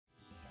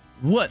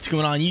What's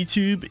going on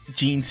YouTube?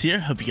 Jeans here.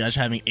 Hope you guys are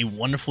having a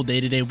wonderful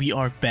day today. We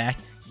are back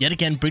yet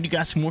again, bringing you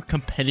guys some more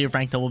competitive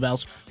ranked double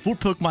battles for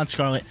Pokemon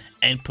Scarlet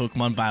and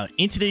Pokemon Violet.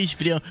 In today's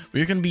video,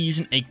 we're going to be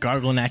using a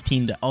Garganacl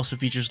team that also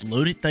features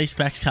loaded Dice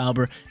Packs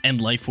Caliber and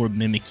Life Orb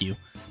Mimikyu.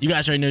 You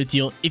guys already know the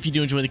deal. If you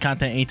do enjoy the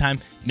content anytime,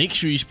 make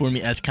sure you support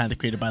me as content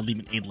creator by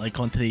leaving a like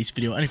on today's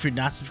video. And if you're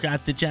not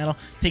subscribed to the channel,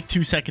 take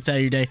 2 seconds out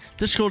of your day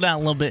to scroll down a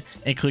little bit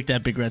and click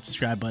that big red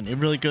subscribe button. It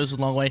really goes a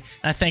long way.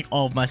 And I thank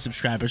all of my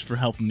subscribers for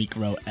helping me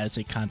grow as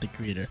a content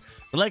creator.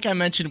 But like I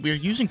mentioned, we are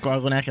using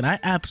Garganacl, and I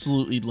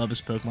absolutely love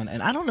this Pokemon.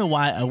 And I don't know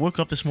why. I woke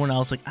up this morning, I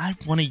was like, I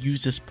want to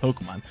use this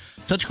Pokemon.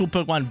 Such a cool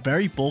Pokemon,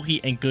 very bulky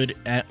and good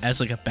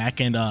as like a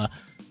back-end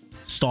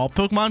stall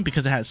Pokemon,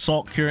 because it has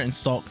Salt Cure, and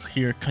Salt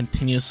Cure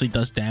continuously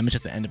does damage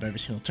at the end of every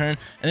single turn.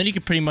 And then you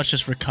can pretty much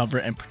just recover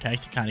and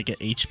protect to kind of get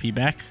HP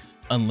back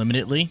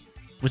unlimitedly,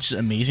 which is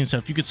amazing. So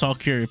if you could Salt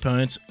Cure your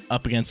opponents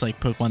up against like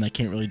Pokemon that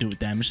can't really do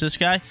damage to this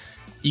guy,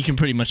 you can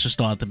pretty much just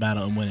stall out the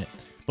battle and win it.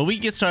 But we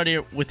get started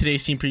here with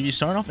today's team preview.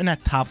 Starting off in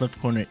that top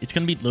left corner, it's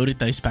going to be loaded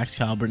Dice Packs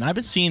Caliber, and I've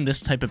been seeing this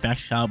type of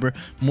Packs Caliber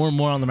more and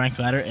more on the rank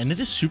ladder, and it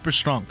is super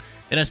strong.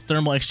 It has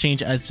Thermal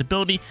Exchange as its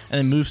ability,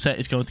 and the moveset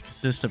is going to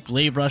consist of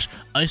Glaive Rush,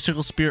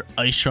 Icicle Spear,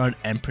 Ice Shard,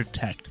 and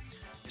Protect.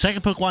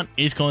 Second Pokemon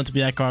is going to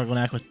be that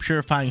Garganacl with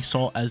Purifying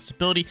Salt as its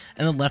ability,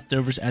 and then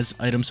Leftovers as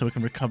its item, so it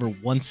can recover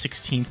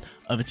 1/16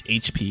 of its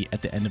HP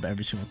at the end of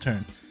every single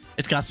turn.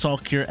 It's got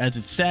Salt Cure as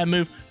its stab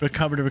move,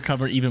 Recover to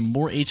recover even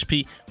more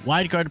HP,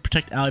 Wide Guard to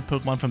protect allied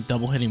Pokemon from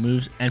double hitting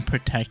moves, and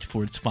Protect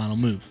for its final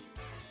move.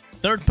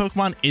 Third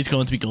Pokemon is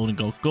going to be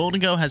Gholdengo.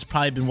 Gholdengo has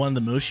probably been one of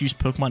the most used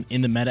Pokemon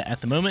in the meta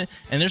at the moment,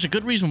 and there's a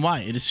good reason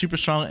why. It is super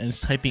strong and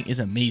its typing is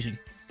amazing.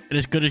 It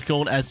is good at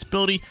Gold as its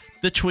ability,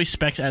 the Choice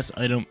Specs as its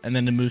item, and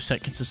then the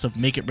moveset consists of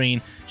Make It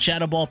Rain,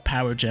 Shadow Ball,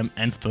 Power Gem,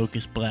 and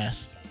Focus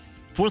Blast.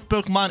 Fourth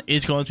Pokemon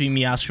is going to be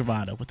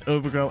Meowscarada with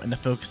Overgrow and the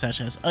Focus Sash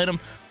as item,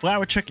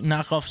 Flower Trick,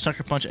 Knock Off,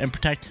 Sucker Punch, and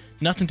Protect.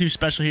 Nothing too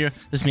special here.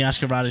 This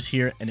Meowscarada is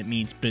here and it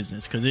means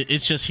business because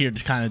it's just here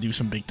to kind of do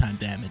some big time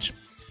damage.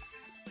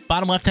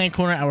 Bottom left hand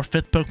corner, our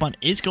fifth Pokemon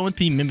is going to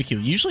be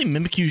Mimikyu. Usually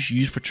Mimikyu is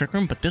used for Trick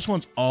Room, but this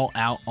one's all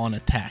out on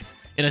attack.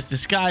 It has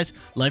Disguise,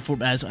 Life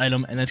Orb as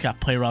item, and then it's got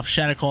Play Rough,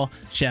 Shadow Claw,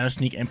 Shadow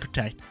Sneak, and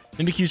Protect.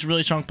 Mimikyu's a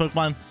really strong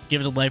Pokemon.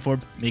 Give it a Life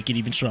Orb, make it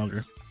even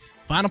stronger.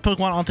 Final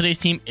Pokemon on today's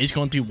team is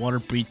going to be Water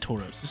Breed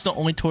Tauros. This is the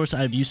only Tauros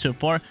I've used so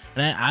far,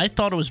 and I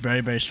thought it was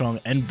very, very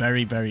strong and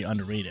very, very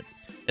underrated.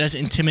 It has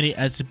Intimidate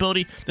as its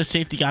ability, the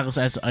Safety Goggles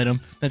as the item,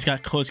 then it's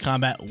got Close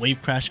Combat,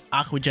 Wave Crash,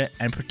 Aqua Jet,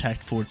 and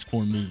Protect for its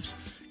 4 moves.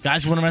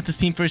 Guys, you want to rent this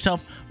team for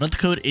yourself? Rent the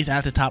code is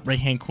at the top right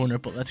hand corner,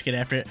 but let's get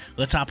after it.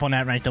 Let's hop on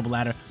that ranked double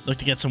ladder. Look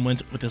to get some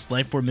wins with this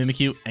Life Orb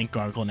Mimikyu and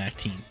Garganacl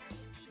team.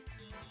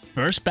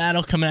 First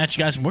battle coming at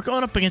you guys. We're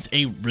going up against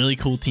a really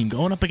cool team.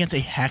 Going up against a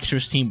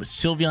Haxorus team with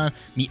Sylveon,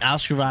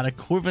 Meowscarada,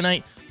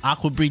 Corviknight,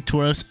 Aqua Breed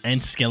Tauros, and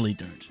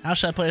Skeledirge. How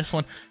should I play this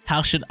one?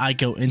 How should I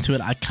go into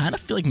it? I kind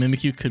of feel like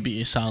Mimikyu could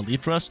be a solid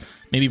lead for us.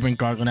 Maybe bring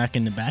Garganacl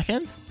in the back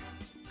end.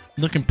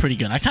 Looking pretty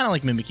good. I kind of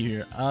like Mimikyu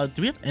here.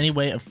 Do we have any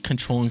way of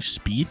controlling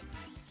speed?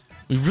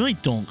 We really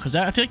don't, because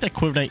I feel like that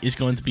Corviknight is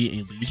going to be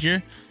a lead here,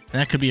 and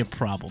that could be a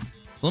problem.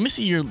 So let me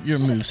see your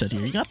moveset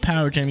here. You got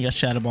Power Gem, you got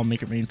Shadow Ball,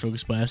 Make It Rain,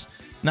 Focus Blast.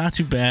 Not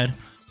too bad.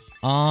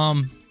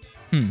 So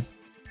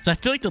I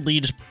feel like the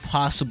lead is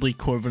possibly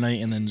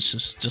Corviknight, and then it's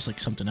just like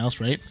something else,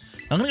 right?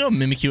 I'm gonna go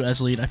Mimikyu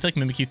as lead. I feel like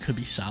Mimikyu could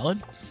be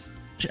solid.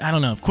 I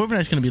don't know. If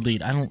Corviknight's gonna be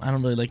lead, I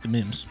don't really like the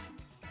Mims.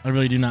 I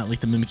really do not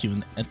like the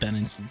Mimikyu at that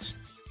instance.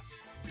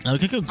 I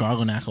could go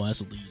Garganacl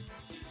as a lead.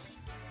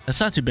 That's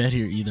not too bad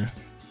here either.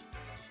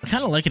 I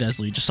kind of like it as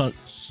lead. Just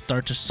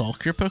start to Salt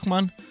Cure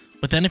Pokemon,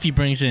 but then if he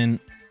brings in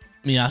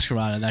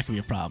Meowscarada, that could be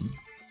a problem.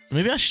 So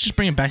maybe I should just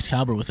bring him back to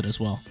Caliber with it as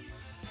well.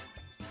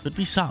 Could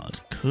be solid.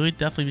 Could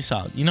definitely be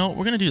solid. You know what?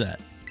 We're going to do that.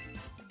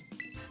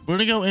 We're going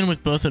to go in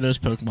with both of those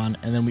Pokemon,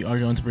 and then we are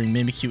going to bring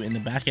Mimikyu in the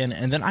back end,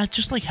 and then I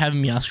just like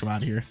having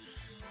Meowscarada here.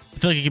 I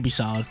feel like it could be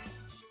solid.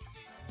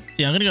 So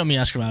yeah, I'm going to go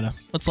Meowscarada.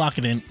 Let's lock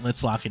it in.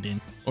 Let's lock it in.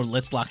 Or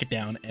let's lock it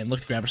down and look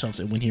to grab ourselves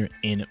a win here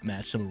in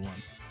match number 1.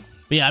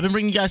 But yeah, I've been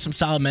bringing you guys some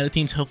solid meta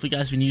teams. Hopefully you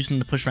guys have been using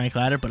them to push rank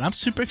ladder, but I'm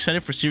super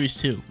excited for Series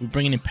 2. We're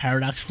bringing in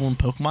Paradox form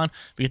Pokemon.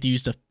 We get to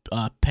use the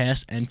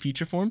past and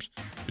future forms,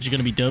 which are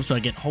going to be dope. So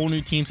I get whole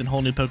new teams and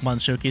whole new Pokemon to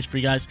showcase for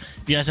you guys.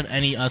 If you guys have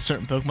any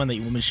certain Pokemon that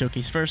you want me to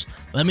showcase first,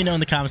 let me know in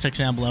the comment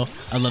section down below.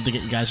 I'd love to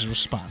get you guys'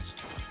 response.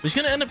 We're just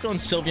going to end up going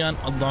Sylveon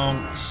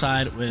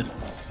alongside with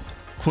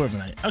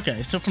Corviknight.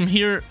 Okay, so from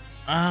here,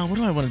 what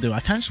do I want to do? I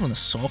kind of just want to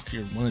Salt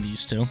Cure one of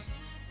these two.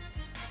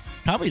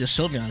 Probably the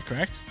Sylveon,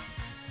 correct?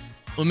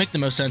 It would make the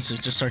most sense to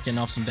just start getting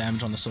off some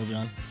damage on the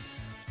Sylveon.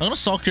 I'm going to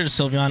Salt Cure the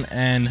Sylveon,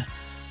 and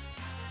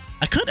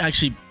I could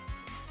actually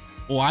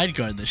Wide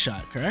Guard this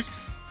shot, correct?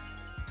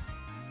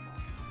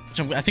 Which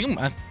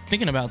I'm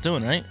thinking about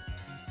doing, right?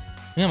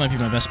 I think that might be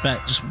my best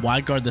bet. Just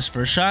Wide Guard this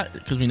first shot,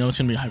 because we know it's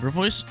going to be Hyper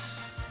Voice.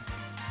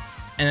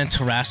 And then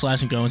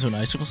Terrasilize and go into an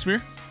Icicle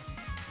Spear.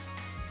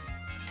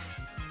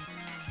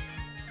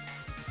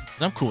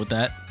 I'm cool with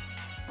that.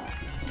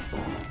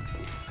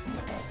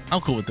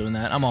 I'm cool with doing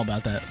that. I'm all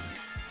about that.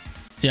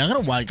 Yeah, I'm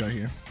going to Wide Guard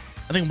here.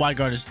 I think Wide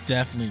Guard is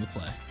definitely the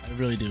play. I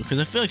really do. Because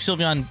I feel like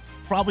Sylveon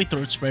probably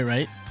Throat Spray,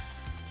 right?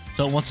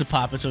 So it wants to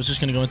pop it, so it's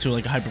just going to go into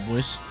like a Hyper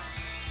Voice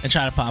and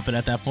try to pop it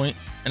at that point.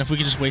 And if we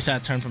could just waste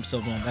that turn from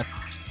Sylveon,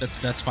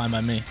 that's fine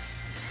by me.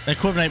 That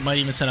Corviknight might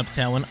even set up a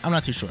Tailwind. I'm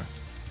not too sure.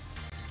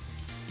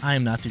 I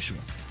am not too sure.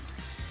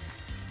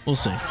 We'll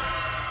see.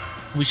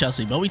 We shall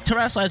see. But we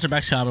Terrasilize our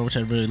Baxcalibur, which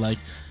I really like.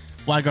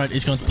 Wide Guard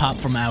is going to pop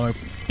from our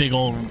big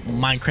old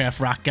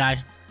Minecraft rock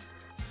guy.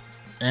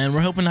 And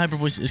we're hoping Hyper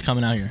Voice is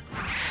coming out here.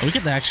 Oh, we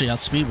get to actually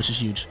outspeed, which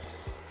is huge.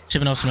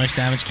 Chipping off some nice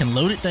damage. Can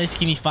Load It Dice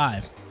give me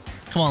 5?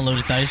 Come on, Load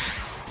It Dice.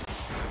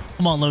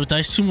 Come on, Load It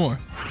Dice. 2 more.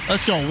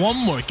 Let's go. 1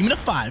 more. Give me the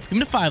 5. Give me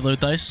the 5, Load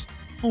It Dice.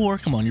 4.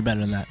 Come on, you're better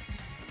than that.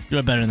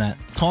 You're better than that.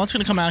 Taunt's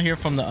gonna come out here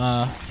from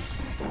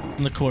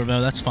the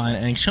Corvo. That's fine.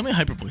 And show me a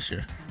Hyper Voice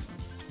here.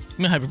 Give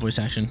me a Hyper Voice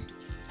action.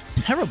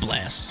 Terra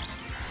Blast.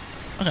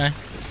 Okay.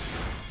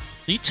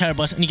 So you Terra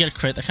Blast and you get a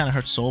crit. That kind of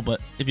hurts Soul, but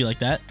it'd be like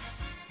that.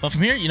 But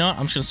from here, you know what?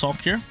 I'm just gonna Salt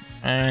Cure,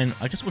 and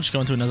I guess we'll just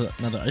go into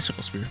another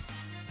Icicle Spear.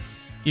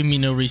 Give me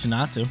no reason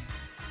not to.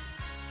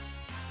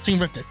 So you can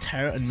rip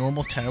a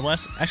normal Terra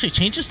Blast. Actually,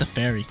 changes to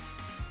Fairy,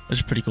 which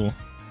is pretty cool.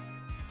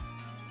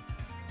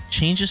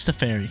 Changes to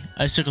Fairy.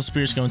 Icicle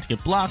Spear is going to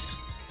get blocked.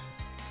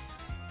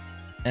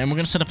 And we're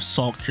going to set up a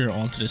Salt Cure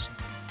onto this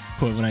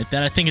Corviknight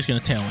that I think is going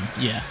to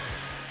Tailwind. Yeah.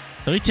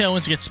 So he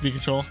Tailwinds to get Speed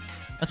Control.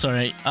 That's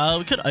alright.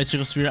 We could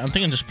Icicle Spear. I'm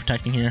thinking just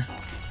protecting here.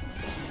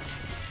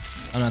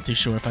 I'm not too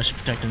sure if I should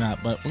protect or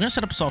not. But we're going to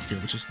set up a Salt Cure,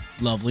 which is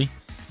lovely.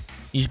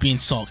 He's being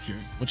Salt Cured,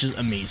 which is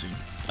amazing.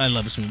 I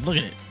love this move. Look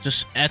at it.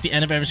 Just at the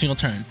end of every single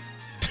turn.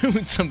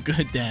 Doing some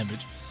good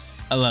damage.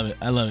 I love it.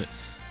 I love it.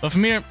 But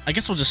from here, I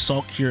guess we'll just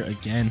Salt Cure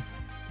again.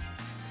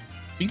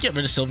 We can get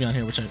rid of Sylveon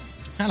here, which I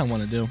kind of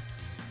want to do.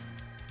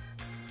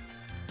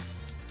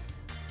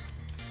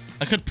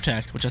 I could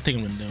protect, which I think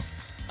I'm going to do.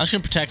 I'm just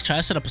going to protect, try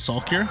to set up a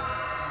Salt Cure, and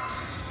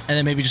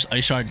then maybe just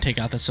Ice Shard and take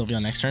out that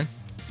Sylveon next turn.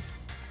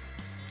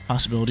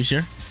 Possibilities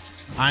here.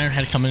 Iron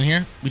Head coming in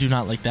here. We do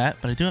not like that,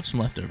 but I do have some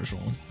leftovers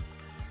rolling.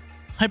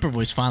 Hyper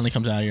Voice finally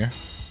comes out here.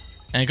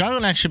 And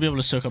Garganacl should be able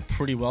to soak up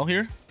pretty well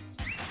here.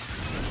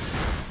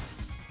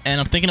 And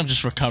I'm thinking of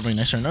just recovering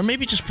next turn, or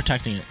maybe just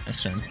protecting it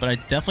next turn. But I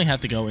definitely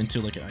have to go into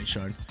like an Ice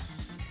Shard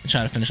and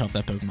try to finish off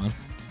that Pokemon.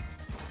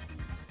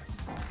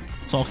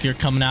 Salt Cure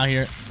coming out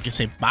here. You can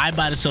say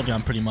bye-bye to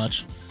Sylveon pretty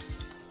much.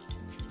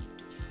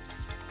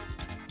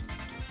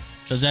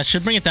 Because that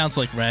should bring it down to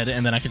like red,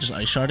 and then I could just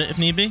Ice Shard it if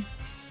need be.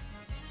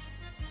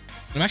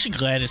 I'm actually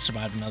glad it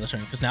survived another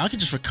turn, because now I can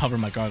just recover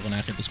my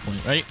Garganacl at this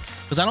point, right?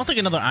 Because I don't think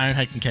another Iron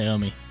Head can KO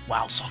me.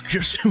 Wow, Salt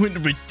Cure's doing a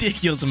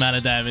ridiculous amount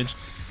of damage.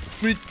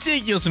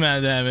 Ridiculous amount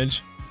of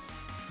damage.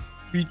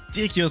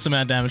 Ridiculous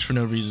amount of damage for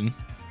no reason.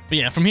 But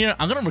yeah, from here,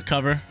 I'm going to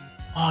recover.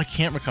 Oh, I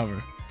can't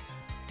recover.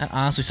 That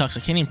honestly sucks.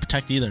 I can't even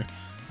protect either.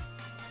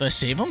 Do I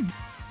save him?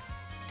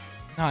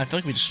 No, I feel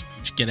like we just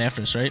get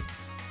after this, right?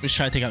 We just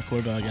try to take out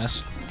Corvo, I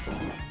guess.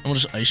 And we'll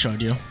just Ice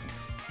Shard you.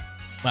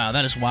 Wow,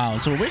 that is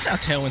wild. So we're wasting out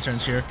Tailwind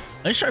turns here.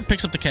 Ice Shard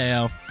picks up the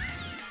KO.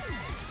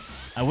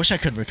 I wish I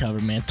could recover,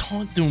 man.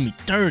 Taunt doing me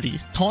dirty.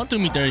 Taunt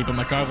doing me dirty, but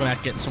my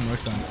Garganacl getting some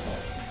work done.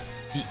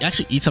 He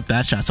actually eats up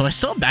that shot. So I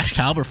still have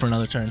Baxcalibur for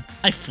another turn.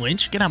 I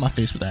flinch. Get out of my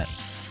face with that.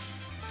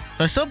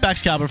 So I still have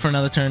Baxcalibur for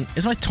another turn.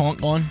 Is my taunt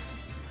gone?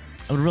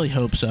 I would really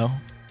hope so.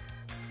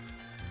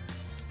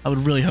 I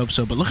would really hope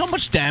so. But look how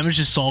much damage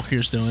this Salt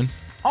Cure's doing.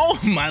 Oh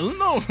my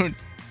lord.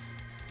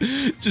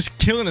 Just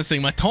killing this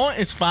thing. My taunt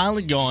is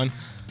finally gone.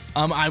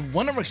 I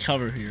want to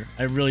recover here.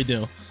 I really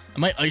do. I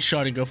might Ice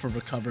Shard and go for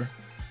recover.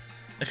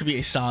 That could be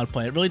a solid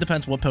play. It really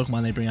depends what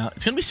Pokemon they bring out.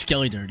 It's going to be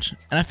Skellydirge.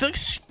 And I feel like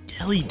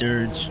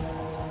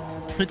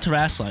Skellydirge could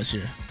Terrasilize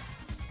here.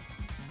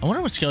 I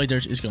wonder what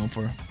Skellydirge is going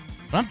for.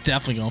 But I'm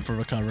definitely going for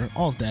recover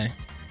all day.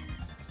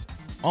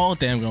 All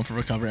day I'm going for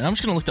recover. And I'm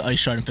just going to look to Ice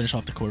Shard and finish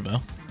off the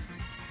Corvo.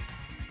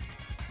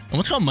 And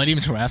what's called might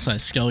even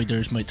Terrasilize.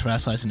 Skellydirge might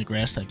Terrasilize into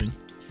grass typing.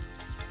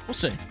 We'll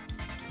see.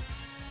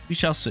 We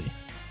shall see.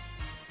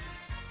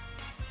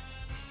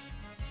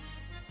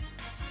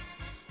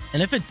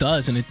 And if it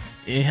does, and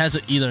it has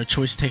either a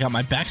choice to take out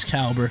my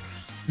Baxcalibur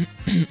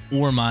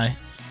or my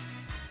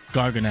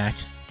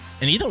Garganacl.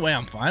 And either way,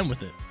 I'm fine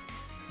with it.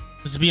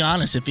 Because to be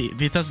honest, if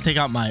it doesn't take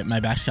out my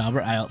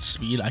Baxcalibur, I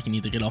outspeed. I can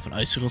either get off an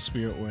Icicle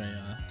Spear or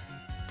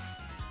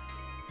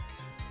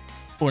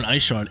an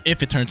Ice Shard.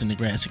 If it turns into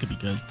grass, it could be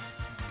good.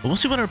 But we'll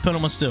see what our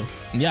opponent wants to do.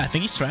 And yeah, I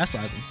think he's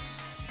Terrasilizing.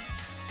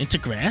 Into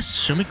grass?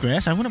 Show me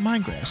grass? I wouldn't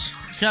mind grass.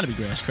 It's got to be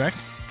grass, correct?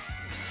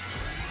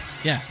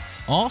 Yeah.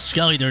 All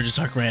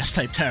Skellydirges are grass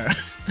type Terra.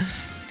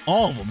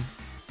 All of them.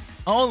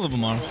 All of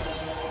them are.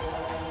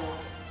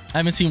 I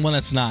haven't seen one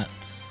that's not.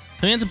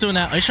 So he ends up doing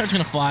that. Ice Shard's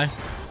going to fly.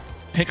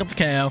 Pick up the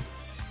KO.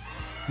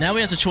 Now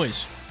he has a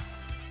choice.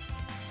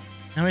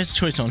 Now he has a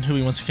choice on who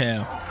he wants to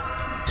KO.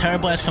 Terra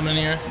Blast coming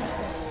in here.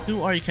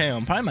 Who are you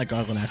KOing? Probably my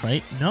Garganacl,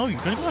 right? No,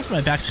 you're going to go after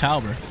my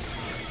Baxcalibur.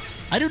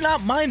 I do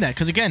not mind that,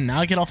 because again,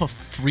 now I get off a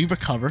free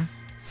recover.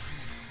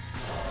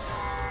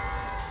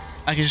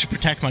 I can just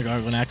protect my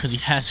Garganacl because he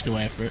has to go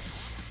after it.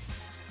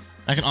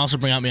 I can also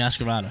bring out my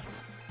Ascarada.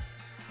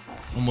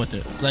 I'm with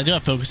it. But I do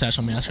have Focus Sash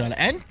on Masquerade.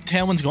 And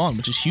Tailwind's gone,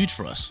 which is huge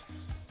for us.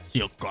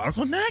 Yo,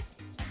 Garganacl?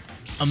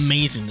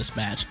 Amazing this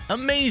match.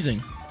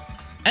 Amazing.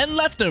 And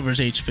Leftovers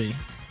HP.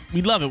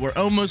 We love it. We're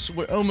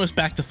almost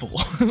back to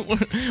full.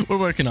 we're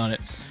working on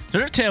it. So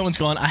their Tailwind's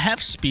gone. I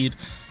have speed.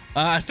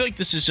 I feel like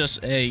this is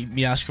just a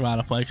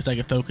Masquerade play because I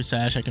can Focus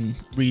Sash. I can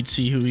read,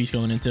 see who he's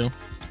going into.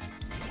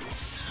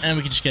 And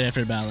we can just get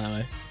after the battle that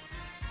way.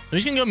 So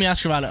he's going to go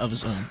Masquerade of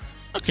his own.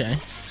 Okay.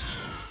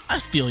 I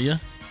feel you.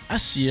 I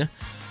see you.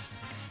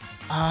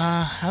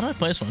 How do I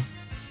play this one?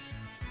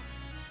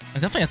 I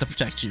definitely have to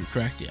protect you,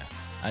 correct? Yeah.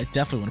 I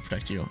definitely want to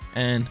protect you.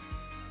 And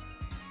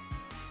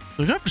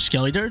we're going for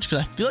Skelly Dirge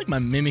because I feel like my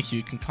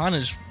Mimikyu can kind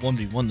of just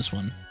 1v1 this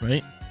one,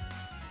 right?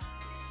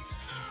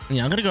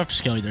 Yeah, I'm going to go after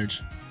Skelly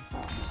Dirge.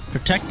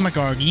 Protect my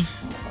Gargi.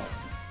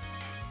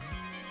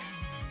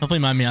 Hopefully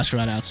my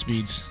Masquerade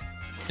outspeeds.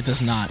 It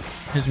does not.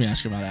 His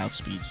Masquerade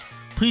outspeeds.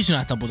 Please do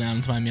not double down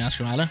into my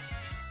Masquerade.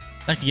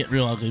 That could get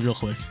real ugly real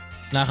quick.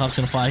 Knockoff's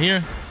going to fly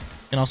here.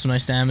 And also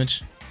nice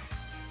damage.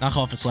 Knock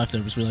off its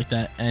Leftovers. We like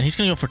that. And he's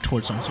going to go for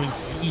Torch Zone, so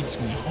he beats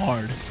me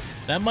hard.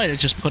 That might have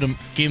just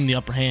gave him the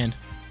upper hand.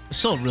 It's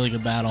still a really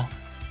good battle.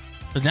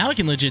 Because now he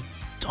can legit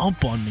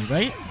dump on me,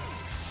 right?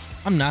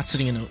 I'm not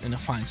sitting in a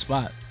fine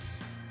spot.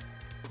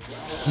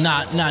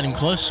 Not even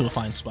close to a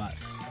fine spot.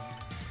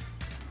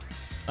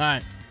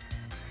 Alright.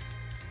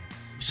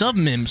 We still have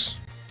Mims.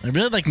 I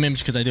really like Mims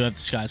because I do have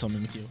Disguise on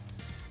Mimikyu.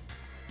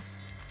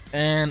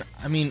 And,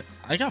 I mean,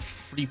 I got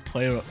free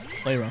play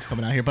rough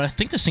coming out here, but I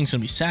think this thing's going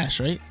to be Sash,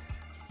 right?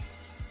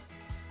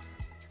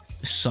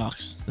 This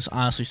sucks. This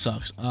honestly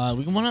sucks.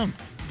 We want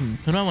to...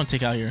 who do I want to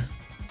take out here?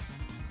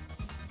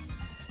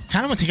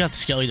 Kind of want to take out the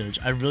Skelly Dirge.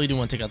 I really do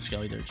want to take out the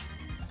Skelly Dirge.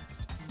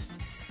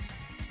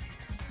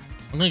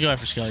 I'm going to go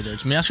after Skelly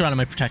Dirge. Masquerade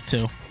might protect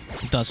too.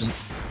 It doesn't.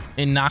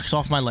 It knocks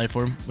off my Life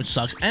Orb, which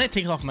sucks. And it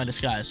takes off my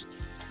Disguise.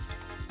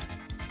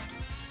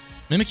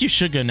 Mimikyu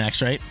should go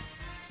next, right?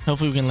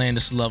 Hopefully we can land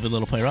this lovely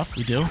little play rough.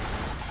 We do.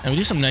 And we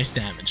do some nice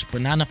damage,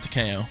 but not enough to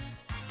KO.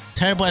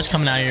 Terra Blast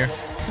coming out here.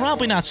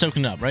 Probably not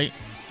soaking it up, right?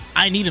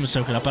 I need him to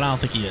soak it up, but I don't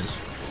think he is.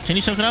 Can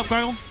you soak it up,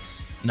 Gargle?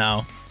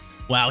 No.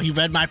 Wow, he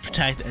read my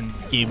Protect and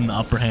gave him the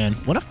upper hand.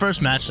 What a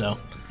first match, though.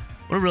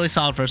 What a really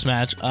solid first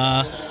match. Is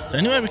there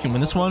any way we can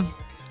win this one?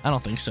 I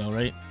don't think so,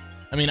 right?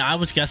 I mean, I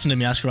was guessing the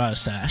Masquerade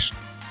Sash.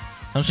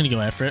 I'm just going to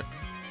go after it.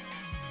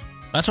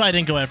 That's why I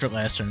didn't go after it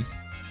last turn.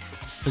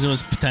 Because it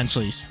was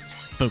potentially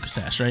Focus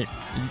Sash, right?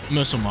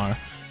 Most of them are.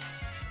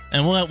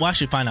 And we'll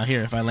actually find out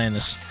here if I land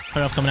this.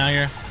 Put up coming out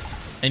here.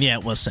 And yeah,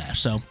 it was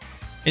Sash, so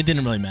it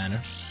didn't really matter.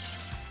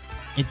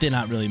 It did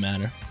not really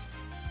matter.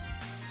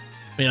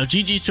 But, you know,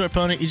 GG's to our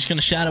opponent. He's just going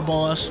to Shadow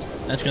Ball us.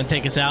 That's going to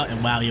take us out.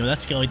 And wow, yo, that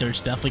Skelly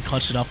Dirge definitely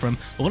clutched it up for him.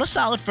 But what a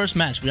solid first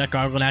match. We got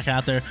Garganacl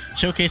out there.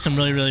 Showcased him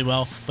really, really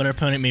well. But our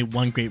opponent made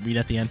one great read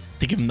at the end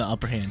to give him the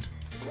upper hand.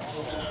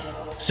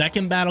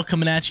 Second battle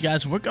coming at you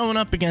guys. We're going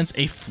up against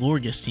a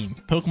Florges team.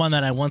 Pokemon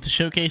that I want to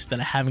showcase that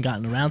I haven't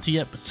gotten around to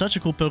yet. But such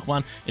a cool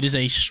Pokemon. It is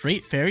a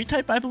straight fairy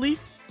type, I believe.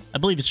 I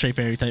believe it's straight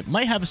fairy type.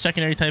 Might have a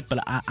secondary type, but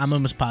I'm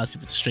almost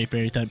positive it's a straight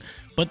fairy type.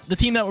 But the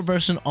team that we're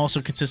versing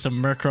also consists of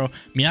Murkrow,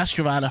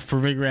 Masquerade,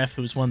 Farigiraf,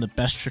 who is one of the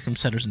best Trick Room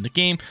setters in the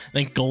game,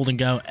 then Golden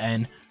Go,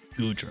 and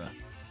Goodra.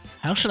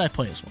 How should I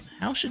play this one?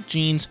 How should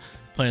Jeans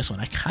play this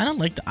one? I kind of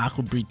like the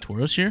Aqua Breed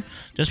Tauros here,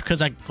 just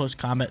because I can close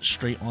combat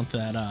straight onto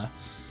that.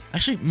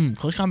 Actually,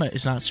 close combat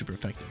is not super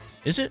effective.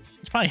 Is it?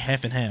 It's probably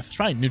half and half. It's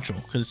probably neutral,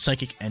 because it's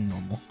Psychic and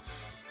normal.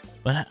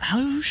 But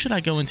how should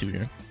I go into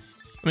here?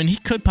 I mean, he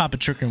could pop a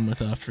Trick Room with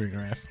a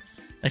Farigiraf.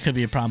 That could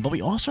be a problem. But we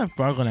also have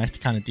Garganacl to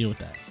kind of deal with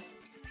that.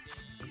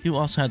 We do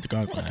also have the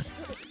Garganacl.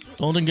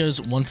 Golden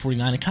Go's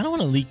 149. I kind of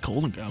want to lead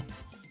Golden Go.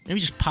 Maybe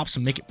just pop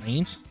some Make It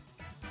Rains.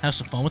 Have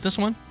some fun with this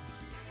one.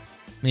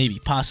 Maybe,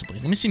 possibly.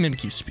 Let me see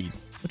Mimikyu's speed.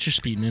 What's your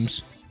speed,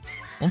 Mims?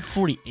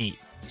 148.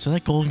 So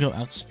that Golden Go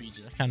outspeeds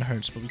you. That kind of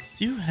hurts. But we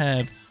do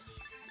have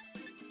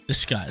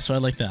this guy. So I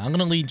like that. I'm going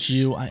to lead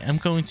you. I am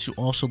going to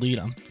also lead.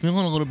 I'm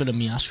feeling a little bit of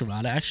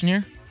Masquerade action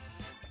here.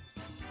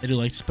 I do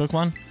like this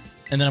Pokemon.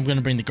 And then I'm going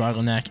to bring the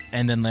Garganacl.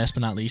 And then last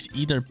but not least,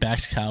 either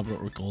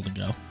Baxcalibur or Golden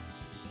Go.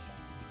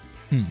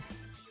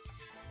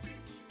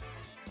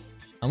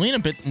 I'm leaning a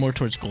bit more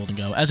towards Golden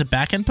Go. As a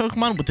back-end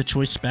Pokemon with the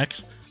choice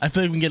specs, I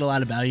feel like we can get a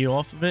lot of value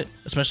off of it.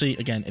 Especially,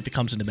 again, if it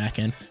comes in the back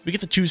end. We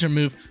get to choose our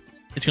move.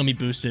 It's going to be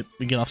boosted.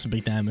 We get off some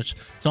big damage.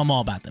 So I'm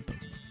all about that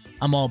Pokemon.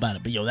 I'm all about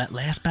it. But yo, that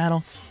last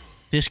battle,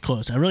 this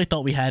close. I really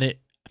thought we had it.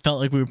 Felt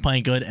like we were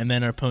playing good, and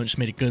then our opponent just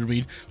made a good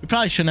read. We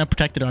probably shouldn't have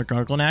protected our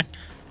Garganacl,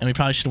 and we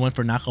probably should have went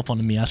for a knockoff on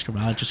the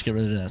Masquerade just to get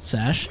rid of that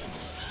Sash.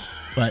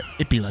 But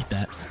it'd be like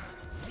that.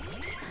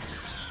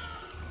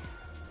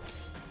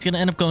 It's going to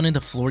end up going into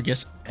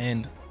Florges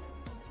and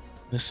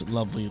this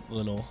lovely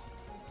little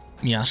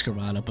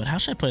Masquerade. But how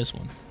should I play this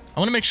one? I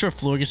want to make sure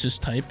Florges'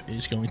 type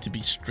is going to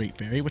be Straight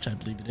Fairy, which I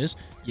believe it is.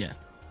 Yeah.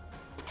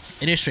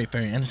 It is Straight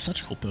Fairy, and it's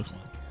such a cool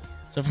Pokemon.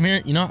 So from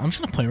here, you know, I'm just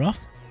going to play rough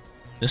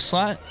this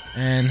slot,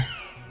 and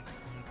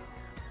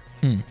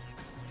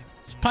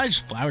probably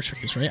just Flower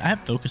Trick this, right? I have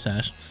Focus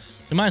Sash.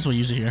 We might as well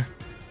use it here.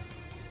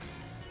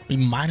 We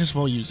might as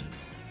well use it.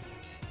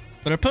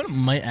 But our opponent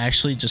might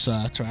actually just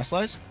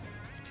Terrasilize.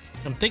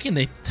 I'm thinking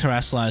they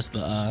Terrasilize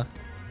the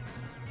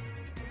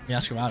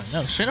Meowscarada.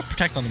 No, straight up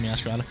Protect on the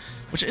Meowscarada,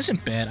 which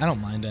isn't bad. I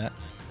don't mind that.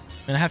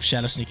 I mean, I have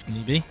Shadow Sneak if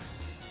need be.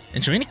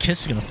 And Draining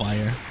Kiss is going to fly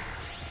here.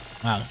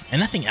 Wow, and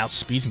nothing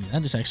outspeeds me.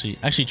 That is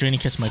actually Draining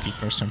Kiss might be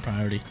first turn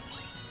priority.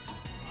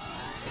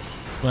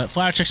 But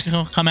Flower Trick's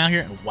gonna come out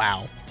here.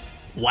 Wow.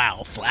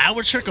 Wow,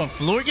 Flower Trick on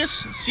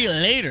Florges? See you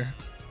later.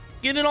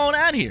 Get it on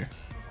out here.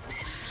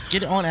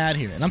 Get it on out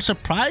here. And I'm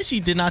surprised he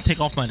did not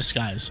take off my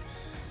disguise.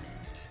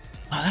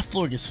 Wow, that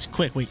Florges is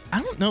quick. Wait,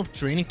 I don't know if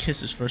Draining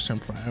Kiss is first turn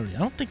priority. I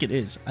don't think it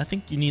is. I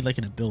think you need like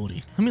an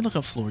ability. Let me look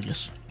up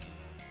Florges.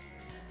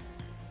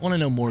 I want to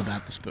know more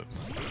about this book.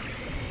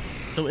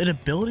 So it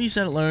abilities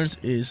that it learns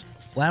is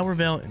Flower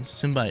Veil and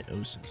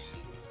Symbiosis.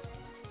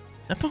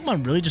 That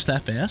Pokemon really just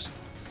that fast?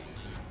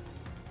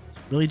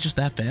 Really just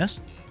that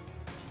fast?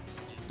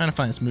 I'm trying to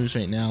find its moves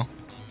right now.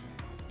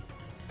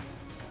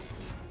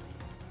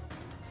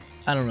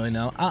 I don't really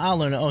know. I'll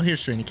learn it. Oh,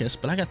 here's Draining Kiss,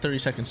 but I got 30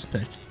 seconds to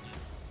pick.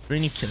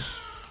 Draining Kiss.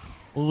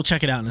 We'll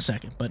check it out in a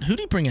second. But who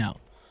did he bring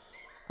out?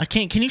 I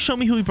can't. Can you show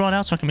me who he brought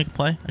out so I can make a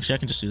play? Actually, I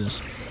can just do this.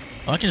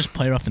 Oh, I can just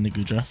play rough in the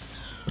Goodra,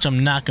 which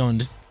I'm not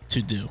going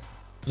to do.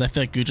 Because I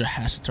feel like Goodra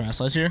has to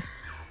Terrasilize here.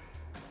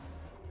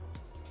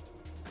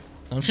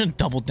 I'm just going to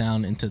double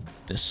down into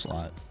this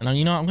slot. And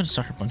you know what? I'm going to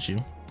Sucker Punch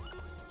you.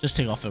 Just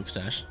take off Focus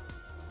Sash.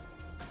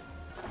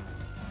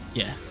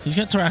 Yeah, he's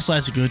going to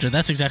Terrasilize the Goodra.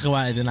 That's exactly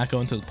why I did not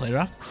go into the play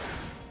rough.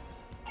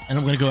 And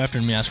I'm going to go after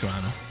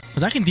Meowscarada.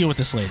 Because I can deal with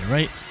this later,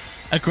 right?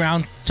 A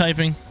ground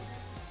typing.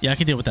 Yeah, I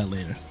can deal with that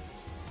later.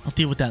 I'll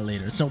deal with that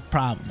later. It's no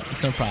problem.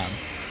 It's no problem.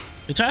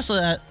 The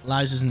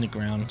Terrasilize in the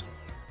ground.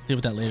 Deal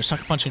with that later.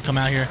 Sucker Punch can come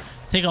out here.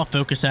 Take off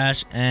Focus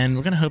Sash, and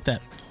we're going to hope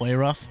that Play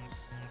Rough.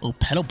 Oh,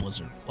 Petal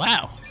Blizzard.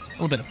 Wow. A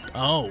little bit of...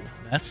 Oh,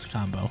 that's the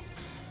combo.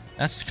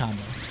 That's the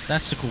combo.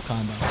 That's the cool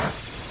combo.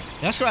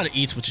 Meowscarada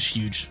eats, which is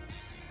huge.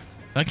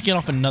 If I can get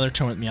off another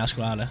turn with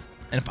Meowscarada,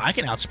 and if I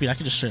can outspeed, I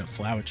can just straight up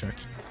Flower Trick.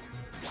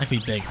 That could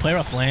be big. Play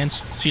Rough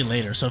lands. See you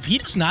later. So if he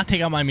does not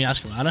take out my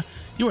Meowscarada,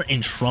 you are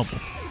in trouble.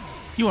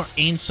 You are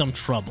in some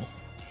trouble.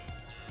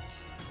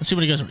 Let's see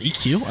what he goes for.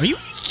 EQ? Are you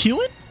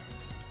EQing?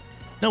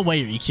 No way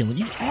you're EQing.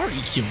 You are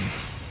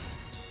EQing.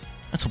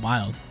 That's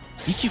wild.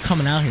 EQ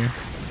coming out here.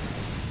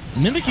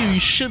 Mimikyu, you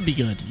should be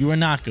good. You are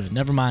not good.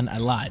 Never mind, I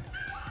lied.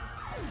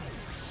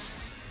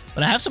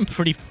 But I have some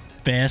pretty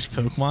fast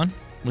Pokemon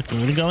with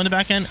Golden Go in the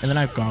back end, and then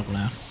I have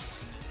Garganacl.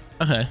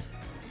 Okay.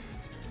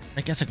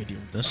 I guess I could deal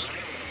with this.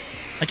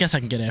 I guess I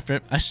can get after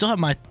it. I still have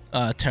my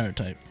Terror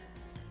type,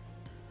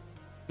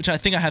 which I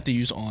think I have to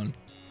use on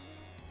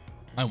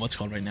my what's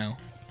called right now.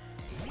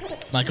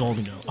 My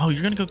Golden Go. Oh,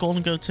 you're going to go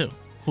Golden Go too.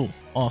 Cool.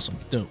 Awesome.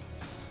 Dope.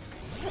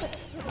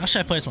 How should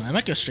I play this one? I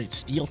might go straight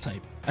Steel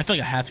type. I feel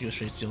like I have to go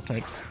straight Steel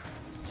type.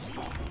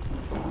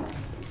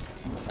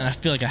 And I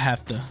feel like I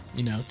have to,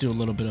 you know, do a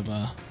little bit of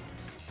a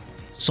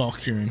Salt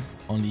Curing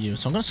on the U.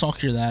 So I'm going to Salt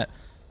Cure that.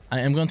 I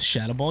am going to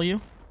Shadow Ball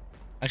you.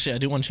 Actually, I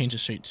do want to change it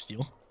straight to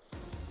Steel.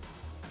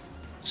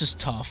 This is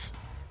tough.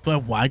 Do I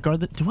Wide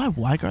Guard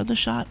the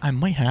shot? I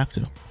might have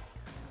to.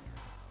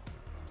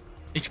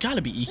 It's got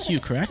to be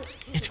EQ, correct?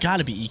 It's got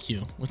to be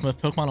EQ. With my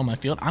Pokemon on my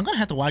field, I'm going to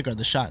have to Wide Guard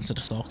the shot instead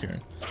of Salt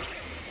Curing.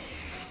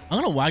 I'm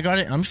going to Wide Guard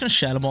it, and I'm just going to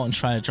Shadow Ball and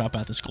try to drop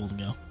out this Golden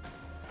Go.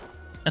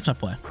 That's my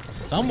play.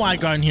 So I'm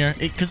Wide Guarding here,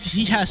 because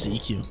he has to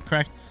EQ,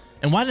 correct?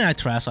 And why didn't I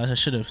Terrasilize? I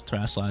should have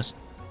Terrasilize.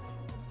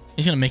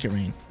 He's going to make it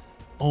rain.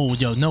 Oh,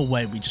 yo, no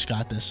way we just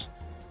got this.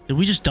 Did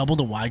we just double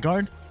the Wide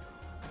Guard?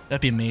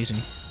 That'd be amazing.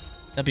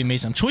 That'd be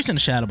amazing. I'm choosing the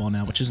Shadow Ball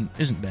now, which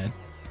isn't bad.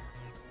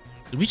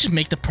 Did we just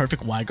make the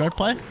perfect Wide Guard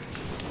play?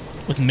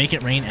 With Make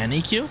It Rain and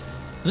EQ?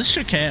 This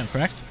should KO,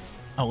 correct?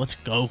 Oh, let's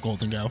go,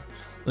 Golden Go.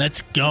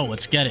 Let's go.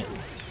 Let's get it.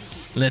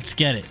 Let's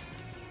get it.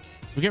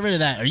 We get rid of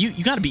that.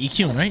 You gotta be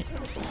EQing, right?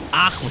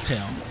 Aqua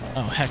Tail.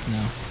 Oh, heck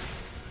no.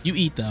 You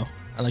eat, though.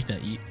 I like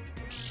that eat.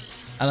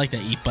 I like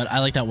that eat, but I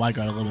like that Wide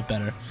Guard a little bit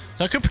better.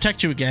 So I could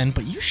protect you again,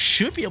 but you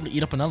should be able to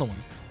eat up another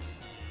one.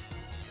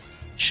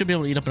 Should be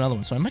able to eat up another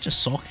one. So I might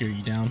just Salt Cure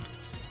you down.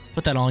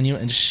 Put that on you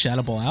and just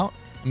Shadow Ball out.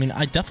 I mean,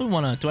 I definitely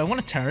want to... Do I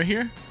want to Terror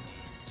here?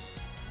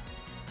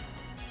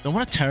 Do I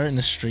want to Terror in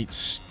the straight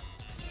Steel?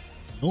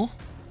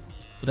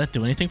 Would that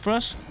do anything for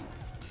us?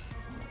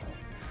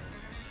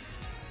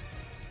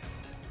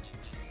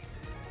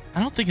 I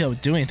don't think that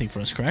would do anything for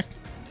us, correct?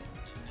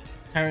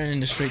 Terror in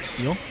the straight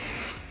Steel.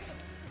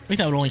 I think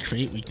that would only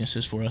create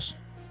weaknesses for us.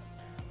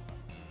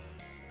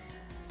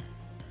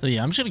 So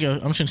yeah, I'm just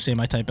gonna stay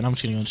my type, and I'm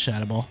just gonna go into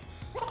Shadow Ball.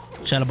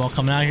 Shadow Ball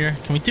coming out here.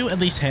 Can we do at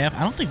least half?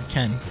 I don't think we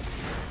can. Can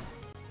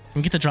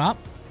we get the drop?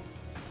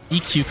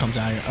 EQ comes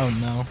out here. Oh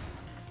no.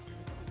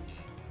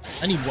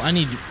 I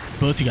need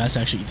both you guys to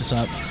actually eat this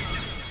up.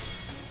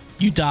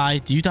 You die.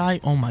 Do you die?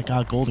 Oh my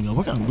god, Golden Go.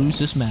 We're gonna lose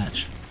this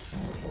match.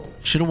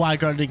 Should have Wide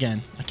Guarded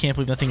again. I can't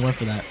believe that thing went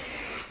for that.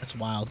 That's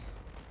wild.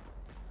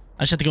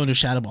 I just have to go into a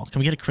Shadow Ball. Can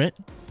we get a crit?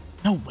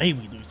 No way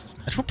we lose this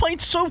match. We're playing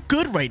so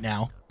good right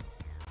now.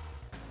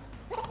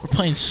 We're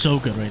playing so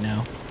good right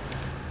now.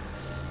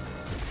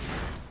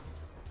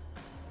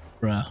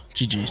 Bruh.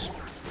 GG's.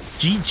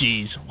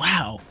 GG's.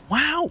 Wow.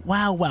 Wow,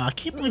 wow, wow. I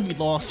can't believe we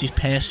lost these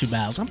past 2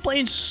 battles. I'm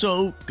playing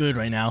so good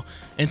right now.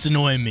 And it's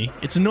annoying me.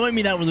 It's annoying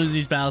me that we're losing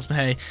these battles, but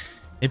hey,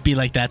 it be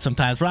like that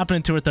sometimes. We're hopping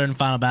into our 3rd and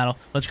final battle.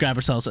 Let's grab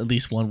ourselves at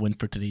least 1 win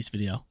for today's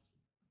video.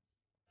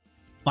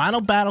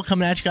 Final battle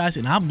coming at you guys,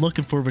 and I'm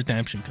looking for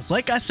redemption. Because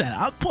like I said,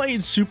 I'm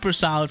playing super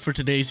solid for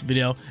today's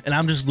video, and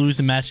I'm just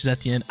losing matches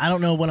at the end. I don't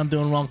know what I'm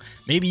doing wrong.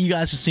 Maybe you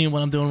guys are seeing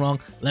what I'm doing wrong.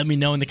 Let me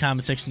know in the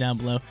comment section down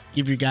below.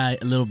 Give your guy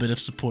a little bit of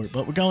support.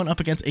 But we're going up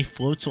against a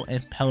Floatzel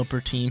and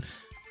Pelipper team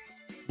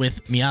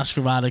with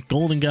Meowscarada,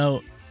 Golden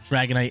Go,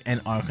 Dragonite,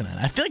 and Arcanine.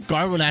 I feel like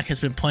Garganacl has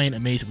been playing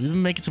amazing. We've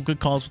been making some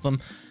good calls with them.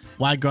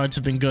 Wide guards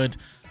have been good.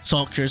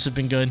 Salt Cures have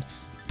been good.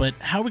 But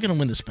how are we going to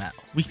win this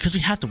battle? Because we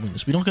have to win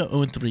this. We don't go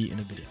 0-3 in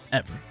a video.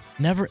 Ever.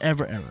 Never,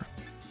 ever, ever.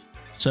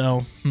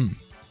 So,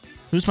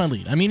 who's my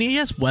lead? I mean, he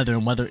has Weather,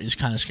 and Weather is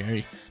kind of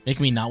scary.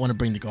 Making me not want to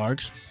bring the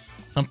Gargs. So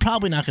I'm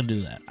probably not going to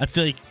do that. I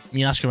feel like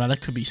Meowscarada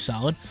could be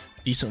solid.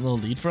 Decent little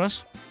lead for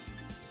us.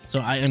 So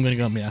I am going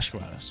to go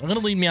Meowscarada. So I'm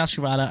going to lead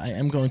Meowscarada. I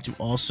am going to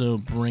also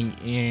bring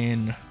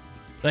in...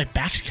 Did I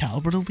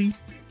Baxcalibur to lead?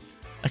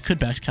 I could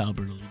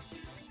Baxcalibur to lead.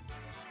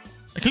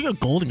 I could go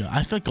Golden Go.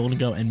 I feel like Golden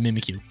Go and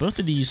Mimikyu. Both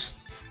of these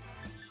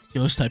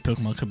Ghost type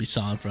Pokemon could be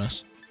solid for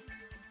us.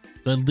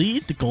 Do I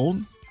lead the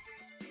Gold?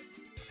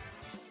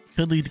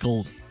 Could lead the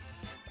Gold.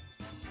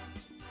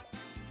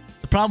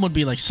 The problem would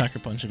be like Sucker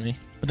Punching me.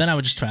 But then I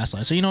would just Trash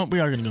Line. So you know what? We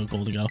are going to go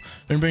Golden Go.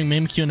 We're going to bring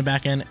Mimikyu in the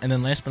back end. And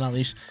then last but not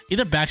least,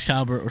 either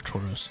Baxcalibur or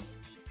Tauros.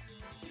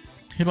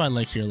 Who do I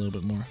like here a little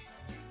bit more?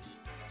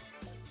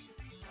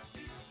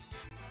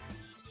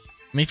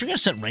 I mean, if you're going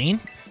to set Rain,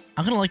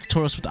 I'm going to like the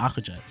Tauros with the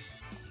Aqua Jet.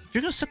 If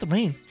you're going to set the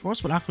Rain,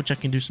 Tauros with Aqua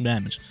Jet can do some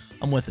damage.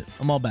 I'm with it.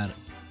 I'm all about it.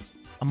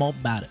 I'm all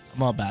about it.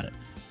 I'm all about it.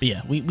 But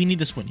yeah, we need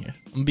this win here.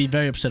 I'm going to be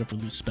very upset if we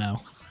lose this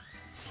battle.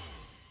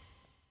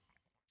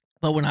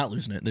 But we're not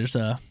losing it. There's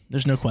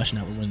no question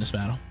that we're winning this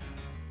battle.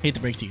 Hate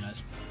to break to you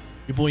guys.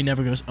 Your boy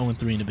never goes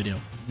 0-3 in a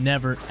video.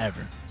 Never,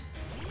 ever.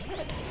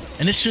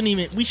 And we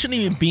shouldn't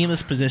even be in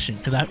this position.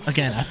 Because,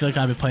 again, I feel like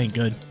I've been playing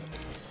good.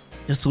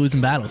 Just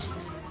losing battles.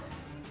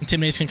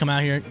 Intimidate's going to come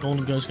out here.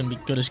 Golden Go's going to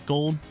be good as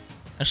gold.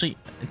 Actually,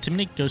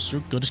 Intimidate goes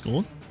through good as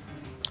gold.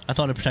 I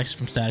thought it protects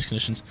from status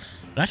conditions.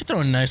 But I could throw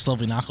a nice,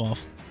 lovely knockoff.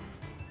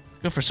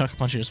 Go for Sucker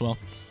Punch you as well.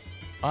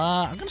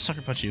 I'm going to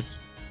Sucker Punch you.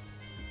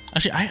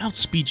 Actually, I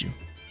outspeed you.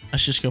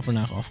 Let's just go for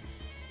knockoff.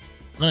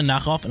 I'm going to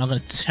knock off, and I'm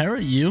going to Terra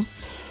you.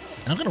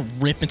 And I'm going to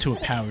rip into a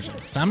Power Gem.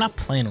 So I'm not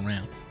playing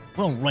around.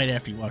 We're going right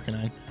after you,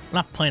 Arcanine. I'm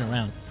not playing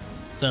around.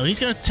 So he's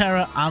going to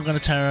Terra. I'm going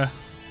to Terra.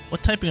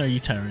 What typing are you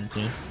Terra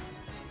into?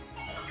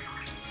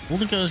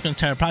 Golden Go is going to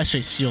Terra. Probably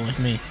straight Steel like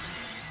me.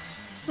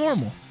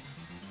 Normal.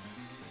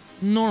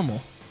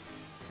 Normal.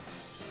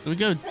 So we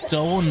go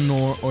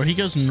double or he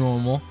goes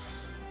normal.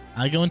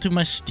 I go into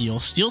my Steel.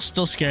 Steel's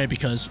still scary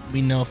because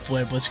we know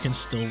Flare Blitz can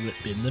still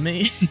rip into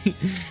me.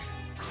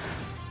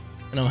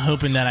 And I'm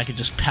hoping that I could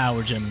just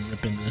Power Gem and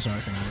rip into this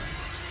Arcanine.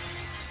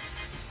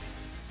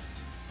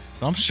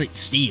 So I'm straight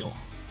Steel.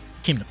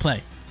 Came to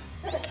play.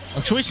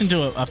 I'm choicing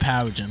into a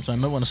Power Gem, so I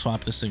might want to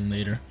swap this thing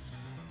later.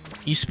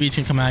 E-Speed's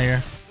can come out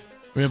here.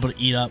 We're able to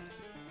eat up.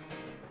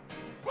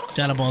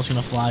 Shadow Ball's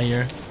gonna fly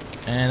here.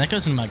 And that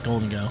goes into my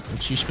Golden Go,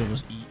 which you should be able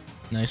to eat.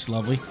 Nice,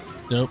 lovely.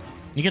 Dope.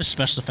 You get a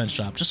special defense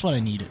drop, just what I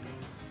needed.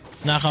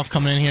 Knockoff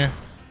coming in here,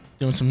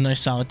 doing some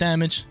nice solid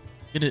damage.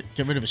 Get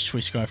rid of his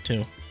Choice Scarf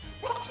too.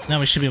 Now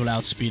we should be able to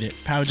outspeed it.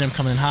 Power Gem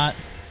coming in hot.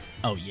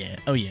 Oh yeah,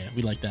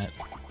 we like that.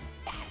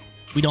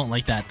 We don't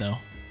like that though.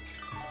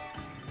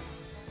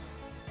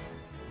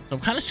 So I'm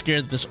kind of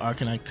scared that this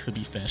Arcanine could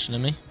be faster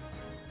than me.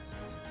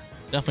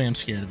 Definitely am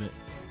scared of it.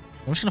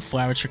 I'm just gonna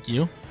Flower Trick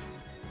you.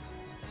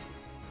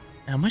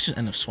 And I might just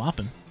end up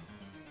swapping.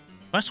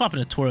 If I swap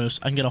into Tauros,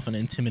 I can get off an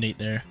Intimidate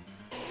there.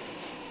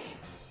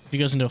 He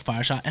goes into a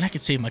Fire Shot, and I can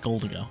save my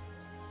Golden Go.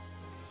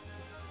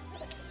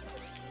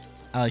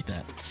 I like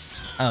that.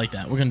 I like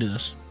that. We're gonna do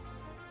this.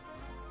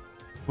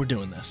 We're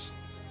doing this.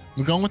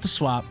 We're going with the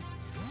swap.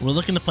 We're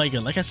looking to play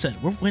good. Like I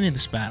said, we're winning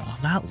this battle.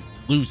 I'm not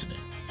losing it.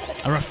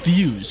 I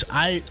refuse.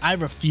 I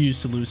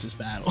refuse to lose this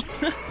battle.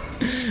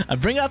 I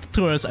bring out the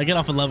Tauros. I get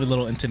off a lovely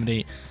little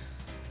Intimidate.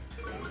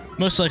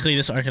 Most likely,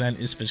 this Arcanine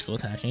is physical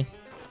attacking.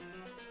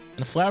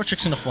 And a Flower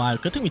Trick's gonna fly.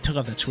 Good thing we took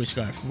off that Choice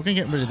Scarf. We're gonna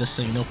get rid of this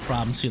thing. No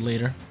problem. See you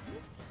later.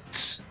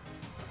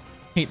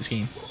 Hate this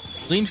game.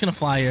 Gleam's gonna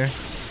fly here.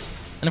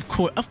 And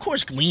of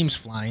course, Gleam's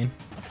flying.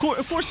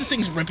 Of course, this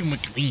thing's ripping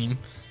with Gleam.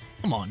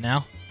 Come on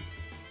now.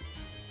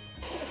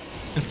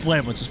 And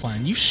Flare Blitz is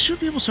flying. You should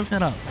be able to soak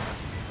that up.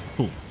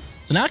 Cool.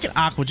 So now I can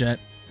Aqua Jet.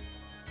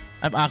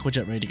 I have Aqua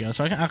Jet ready to go.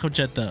 So I can Aqua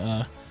Jet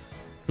the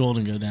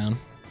Golden Go down.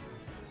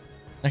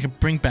 I can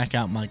bring back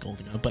out my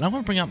Golden Go. But I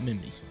want to bring out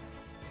Mimi.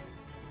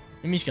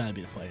 Mimi's got to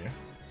be the player.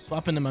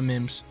 Swap into my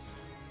Mims.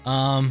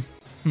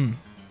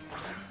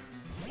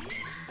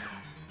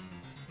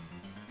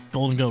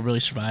 Golden Go really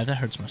survived. That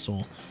hurts my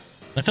soul.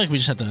 But I feel like we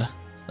just had to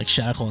like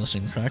Shadow Claw this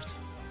thing, correct?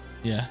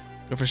 Yeah.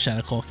 Go for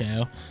Shadow Claw KO.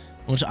 I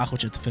want to Aqua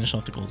Jet to finish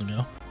off the Golden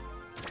Go.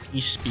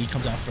 E-Speed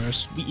comes out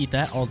first. We eat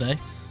that all day.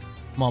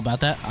 I'm all about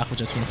that. Aqua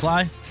Jet's gonna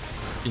fly.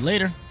 See you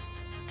later.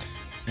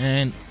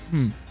 And,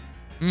 I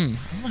don't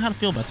know how to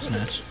feel about this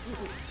match.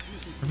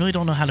 I really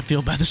don't know how to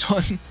feel about this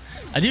one.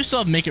 I do still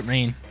have Make It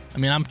Rain. I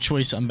mean, I'm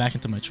back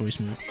into my choice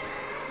move.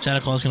 Shadow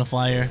Claw is going to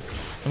fly here.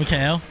 Can we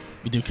KO?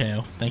 We do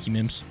KO. Thank you,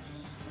 Mims.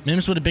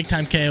 Mims with a big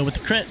time KO with the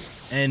crit.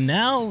 And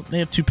now they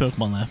have 2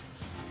 Pokemon left.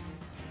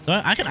 So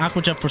I can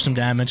Aqua Jet for some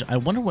damage. I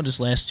wonder what his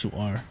last 2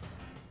 are.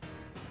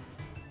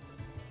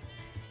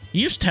 He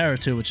used Terra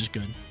too, which is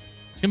good.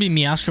 It's going to be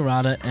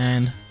Meowscarada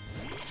and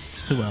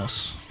who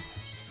else?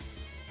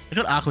 I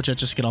could Aqua Jet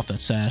just to get off that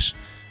Sash.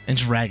 And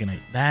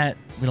Dragonite. That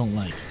we don't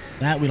like.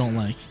 That we don't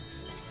like.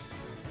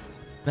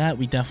 That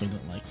we definitely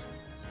don't like.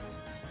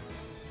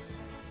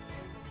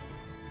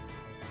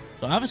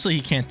 So obviously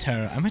he can't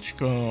Terra. I might just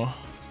go...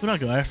 Who do I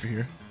go after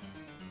here?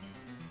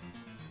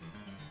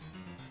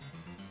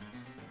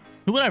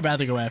 Who would I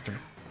rather go after?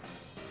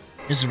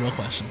 Is the real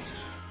question.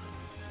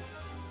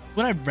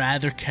 Would I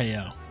rather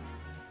KO?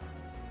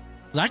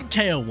 Because I can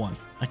KO one.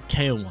 I can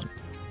KO one.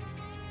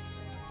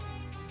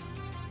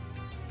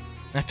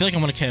 I feel like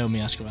I'm going to KO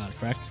Meowscarada,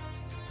 correct?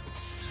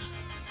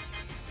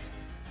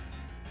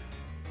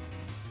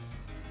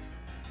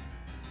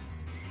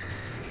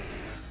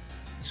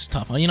 This is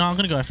tough. Well, you know, I'm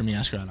going to go after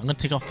Meowscarada. I'm going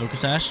to take off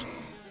Focus Sash.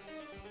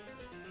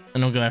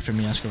 And I'll go after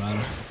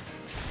Meowscarada.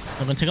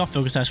 I'm going to take off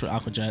Focus Sash with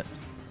Aqua Jet.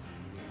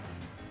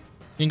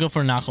 You can go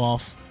for a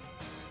knockoff.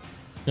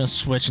 I'm going to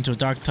switch into a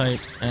Dark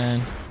type.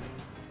 And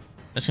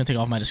that's going to take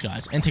off my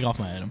Disguise. And take off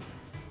my item.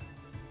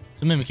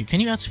 So Mimikyu, can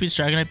you outspeed this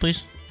Dragonite,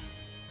 please?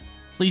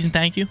 Please and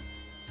thank you.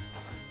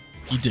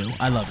 You do.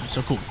 I love you.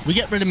 So cool. We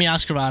get rid of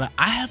Meowscarada.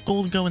 I have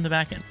Golden Go in the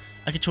back end.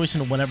 I can choice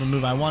into whatever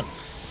move I want.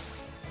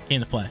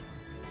 Came to play.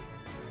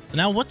 So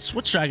now what's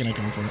Dragonite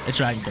going for? It's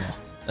Dragon Ball.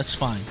 That's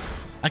fine.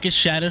 I can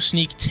Shadow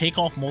Sneak, take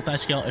off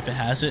Multi-Scale if it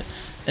has it,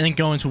 and then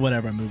go into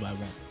whatever move I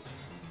want.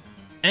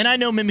 And I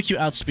know Mimikyu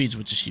outspeeds,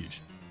 which is huge.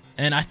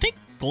 And I think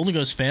Golden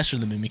goes faster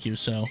than Mimikyu,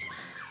 so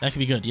that could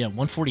be good. Yeah,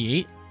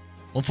 148,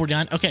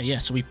 149. Okay, yeah,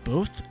 so we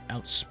both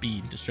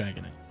outspeed this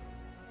Dragonite.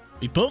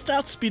 We both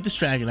outspeed this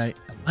Dragonite,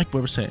 like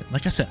what we're saying.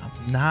 Like I said,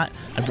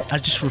 I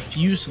just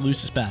refuse to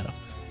lose this battle.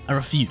 I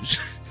refuse.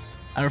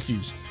 I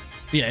refuse.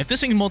 But yeah, if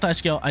this thing is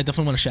multi-scale, I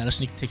definitely want to Shadow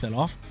Sneak to take that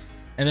off.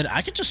 And then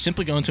I could just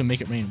simply go into a Make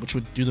It Rain, which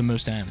would do the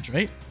most damage,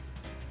 right?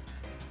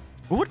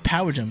 Or would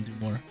Power Gem do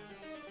more?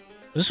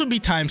 This would be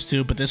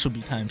 ×2, but this would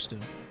be ×2.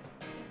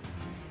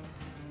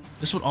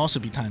 This would also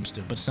be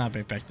 ×2, but it's not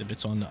very effective.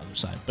 It's on the other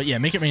side. But yeah,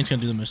 Make It Rain is going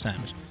to do the most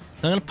damage.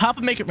 So I'm going to pop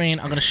a Make It Rain.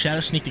 I'm going to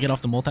Shadow Sneak to get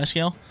off the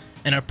multi-scale.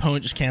 And our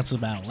opponent just cancels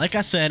the battle. Like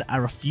I said, I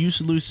refuse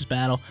to lose this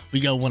battle. We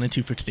go 1 and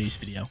 2 for today's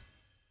video.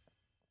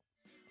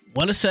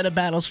 What a set of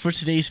battles for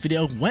today's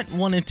video. Went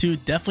 1 and 2.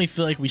 Definitely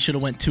feel like we should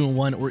have went 2 and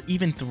 1 or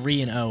even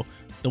 3 and 0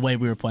 the way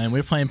we were playing. We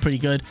were playing pretty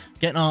good,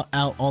 getting out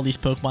all these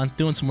Pokemon,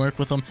 doing some work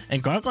with them.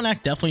 And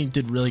Garganacl definitely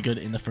did really good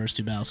in the first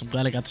 2 battles. I'm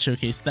glad I got to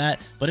showcase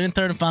that. But in the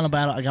third and final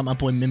battle, I got my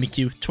boy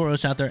Mimikyu,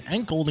 Tauros out there,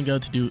 and Golden Go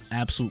to do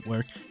absolute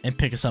work and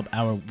pick us up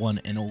our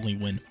 1 and only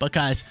win. But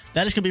guys,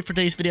 that is going to be it for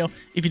today's video.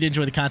 If you did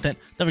enjoy the content,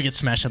 don't forget to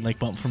smash that like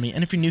button for me.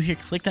 And if you're new here,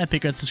 click that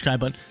big red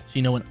subscribe button so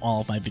you know when all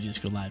of my videos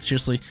go live.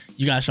 Seriously,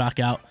 you guys rock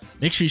out.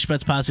 Make sure you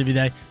spread positivity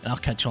today, and I'll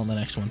catch you on the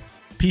next one.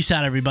 Peace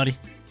out, everybody.